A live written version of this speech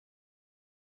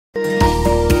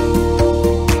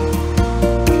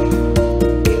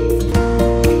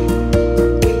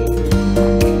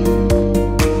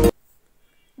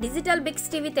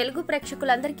DigitalBixTV Telugu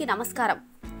ప్రేక్షకులందరికీ నమస్కారం.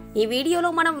 ఈ వీడియోలో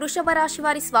మనం వృషభ రాశి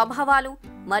వారి స్వభావాలు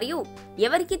మరియు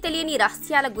ఎవరికి తెలియని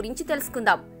రహస్యాల గురించి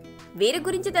తెలుసుకుందాం. వీరి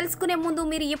గురించి తెలుసుకునే ముందు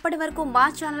మీరు ఇప్పటివరకు మా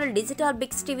ఛానల్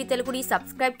DigitalBixTV తెలుగుని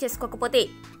సబ్స్క్రైబ్ చేసుకోకపోతే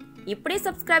ఇప్పుడే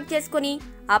సబ్స్క్రైబ్ చేసుకొని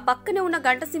ఆ పక్కనే ఉన్న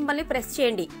గంట సింబల్ని ప్రెస్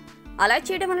చేయండి. అలా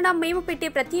చేయడం వలన మేము పెట్టే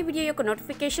ప్రతి వీడియో యొక్క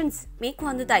నోటిఫికేషన్స్ మీకు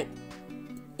అందుతాయి.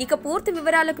 ఇక పూర్తి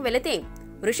వివరాలకు వెళితే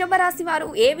వృషభ రాశి వారు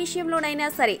ఏ విషయంలోనైనా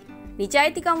సరే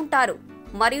నిజాయితీగా ఉంటారు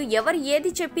మరియు ఎవరు ఏది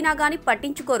చెప్పినా గాని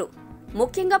పట్టించుకోరు.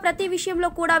 ముఖ్యంగా ప్రతి విషయంలో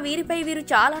కూడా వీరిపై వీరు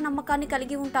చాలా నమ్మకాన్ని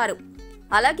కలిగి ఉంటారు.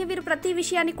 అలాగే వీరు ప్రతి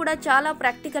విషయాన్ని కూడా చాలా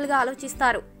ప్రాక్టికల్ గా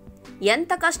ఆలోచిస్తారు.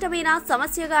 ఎంత కష్టమైనా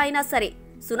సమస్యగా అయినా సరే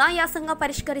సునాయాసంగా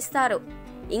పరిష్కరిస్తారు.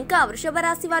 ఇంకా వృషభ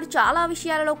రాశి వారు చాలా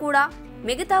విషయాలలో కూడా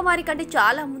మిగతా వారి కంటే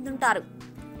చాలా ముందుంటారు.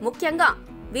 ముఖ్యంగా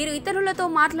వీరు ఇతరులతో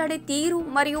మాట్లాడే తీరు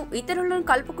మరియు ఇతరులను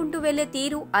కలుపుకుంటూ వెళ్లే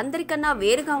తీరు అందరికన్నా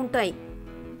వేరుగా ఉంటాయి.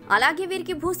 అలాగే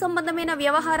వీరికి భూ సంబంధమైన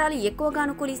వ్యవహారాలు ఎక్కువగా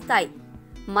అనుకూలిస్తాయి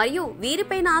మరియు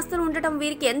వీరిపైన ఆస్తులు ఉండటం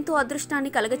వీరికి ఎంతో అదృష్టాన్ని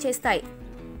కలుగచేస్తాయి.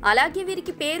 అలాగే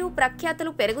వీరికి పేరు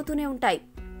ప్రఖ్యాతులు పెరుగుతూనే ఉంటాయి.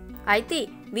 అయితే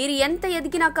వీరు ఎంత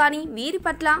ఎదిగినా కానీ వీరి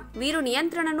పట్ల వీరు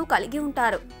నియంత్రణను కలిగి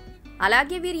ఉంటారు.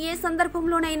 అలాగే వీరు ఏ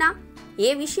సందర్భంలోనైనా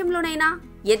ఏ విషయంలోనైనా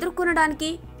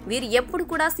ఎదుర్కొనడానికి వీరు ఎప్పుడు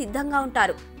కూడా సిద్ధంగా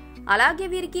ఉంటారు. అలాగే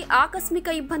వీరికి ఆకస్మిక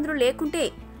ఇబ్బందులు లేకుంటే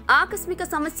ఆకస్మిక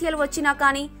సమస్యలు వచ్చినా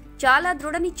కానీ చాలా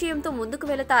దృఢ నిశ్చయంతో ముందుకు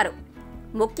వెళతారు.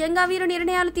 ముఖ్యంగా వీరు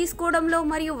నిర్ణయాలు తీసుకోవడంలో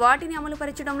మరియు వాటిని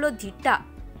అమలుపరచడంలో దిట్ట.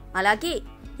 అలాగే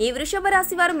ఈ వృషభ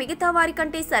రాశి వారు మిగతా వారి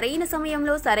కంటే సరైన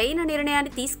సమయంలో సరైన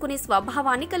నిర్ణయాన్ని తీసుకునే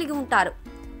స్వభావాన్ని కలిగి ఉంటారు.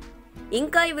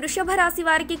 ఇంకా ఈ వృషభ రాశి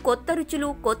వారికి కొత్త రుచులు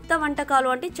కొత్త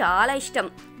వంటకాలు అంటే చాలా ఇష్టం.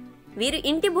 వీరు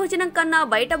ఇంటి భోజనం కన్నా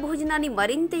బయట భోజనాన్ని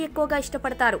మరింత ఎక్కువగా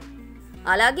ఇష్టపడతారు.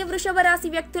 అలాగే వృషభ రాశి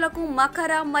వ్యక్తులకు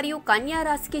మకర మరియు కన్యా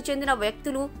రాశికి చెందిన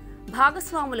వ్యక్తులు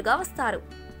భాగస్వాములుగా వస్తారు.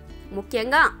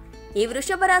 ముఖ్యంగా ఈ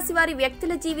వృషభ రాశి వారి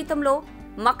వ్యక్తుల జీవితంలో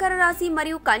మకర రాశి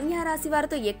మరియు కన్యా రాశి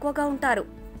వారితో ఎక్కువగా ఉంటారు.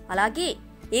 అలాగే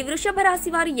ఈ వృషభ రాశి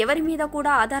వారు ఎవరి మీద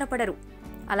కూడా ఆధారపడరు.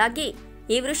 అలాగే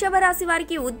ఈ వృషభ రాశి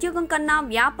వారికి ఉద్యోగం కన్నా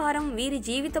వ్యాపారం వీరి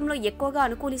జీవితంలో ఎక్కువగా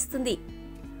అనుకూలిస్తుంది.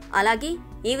 అలాగే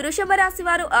ఈ వృషభ రాశి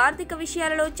వారు ఆర్థిక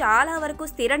విషయాలలో చాలా వరకు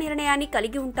స్థిర నిర్ణయాన్ని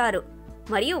కలిగి ఉంటారు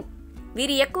మరియు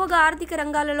వీరు ఎక్కువగా ఆర్థిక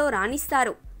రంగాలలో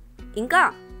రాణిస్తారు. ఇంకా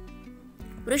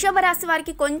వృషభ రాశి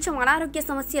వారికి కొంచెం అనారోగ్య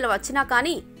సమస్యలు వచ్చినా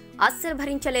కానీ అస్సలు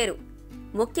భరించలేరు.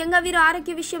 ముఖ్యంగా వీరు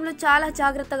ఆరోగ్య విషయంలో చాలా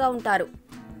జాగ్రత్తగా ఉంటారు.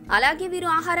 అలాగే వీరు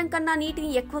ఆహారం కన్నా నీటిని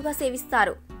ఎక్కువగా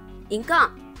సేవిస్తారు. ఇంకా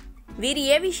వీరు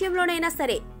ఏ విషయంలోనైనా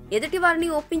సరే ఎదుటి వారిని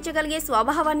ఒప్పించగలిగే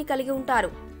స్వభావాన్ని కలిగి ఉంటారు.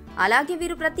 అలాగే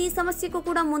వీరు ప్రతి సమస్యకు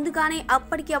కూడా ముందుగానే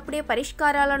అప్పటికి అప్పుడే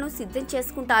పరిష్కారాలను సిద్ధం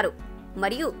చేసుకుంటారు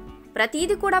మరియు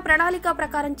ప్రతిదీ కూడా ప్రణాళిక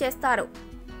ప్రకారం చేస్తారు.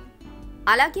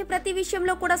 అలాగే ప్రతి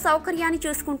విషయంలో కూడా సౌకర్యాన్ని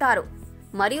చూసుకుంటారు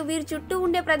మరియు వీరి చుట్టూ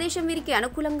ఉండే ప్రదేశం వీరికి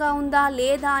అనుకూలంగా ఉందా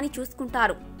లేదా అని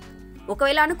చూసుకుంటారు.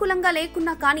 ఒకవేళ అనుకూలంగా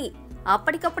లేకున్నా కానీ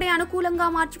అప్పటికప్పుడే అనుకూలంగా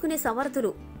మార్చుకునే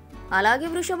సమర్థులు. అలాగే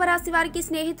వృషభ రాశి వారికి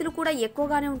స్నేహితులు కూడా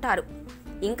ఎక్కువగానే ఉంటారు.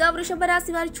 ఇంకా వృషభ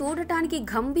రాశి వారు చూడటానికి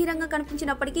గంభీరంగా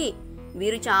కనిపించినప్పటికీ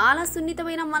వీరు చాలా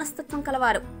సున్నితమైన మనస్తత్వం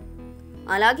కలవారు.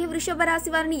 అలాగే వృషభ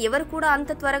రాశి వారిని ఎవరు కూడా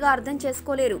అంత త్వరగా అర్థం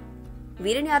చేసుకోలేరు.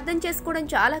 వీరిని అర్థం చేసుకోవడం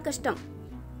చాలా కష్టం.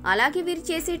 అలాగే వీరు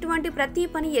చేసేటువంటి ప్రతి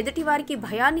పని ఎదుటి వారికి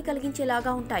భయాన్ని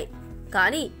కలిగించేలాగా ఉంటాయి.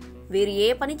 కానీ వీరు ఏ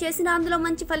పని చేసినా అందులో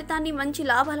మంచి ఫలితాన్ని మంచి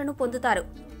లాభాలను పొందుతారు.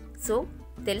 సో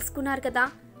తెలుసుకున్నారు కదా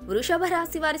వృషభ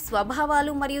రాశి వారి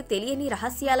స్వభావాలు మరియు తెలియని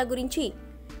రహస్యాల గురించి.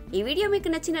 ఈ వీడియో మీకు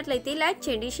నచ్చినట్లయితే లైక్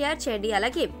చేయండి, షేర్ చేయండి.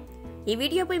 అలాగే ఈ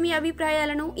వీడియోపై మీ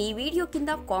అభిప్రాయాలను ఈ వీడియో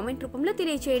కింద కామెంట్ రూపంలో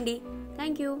తెలియజేయండి.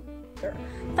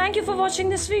 Thank you for watching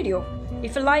this video.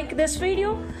 If you like this video,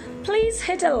 please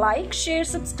hit a like, share,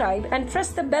 subscribe and press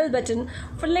the bell button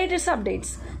for latest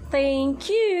updates. Thank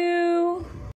you.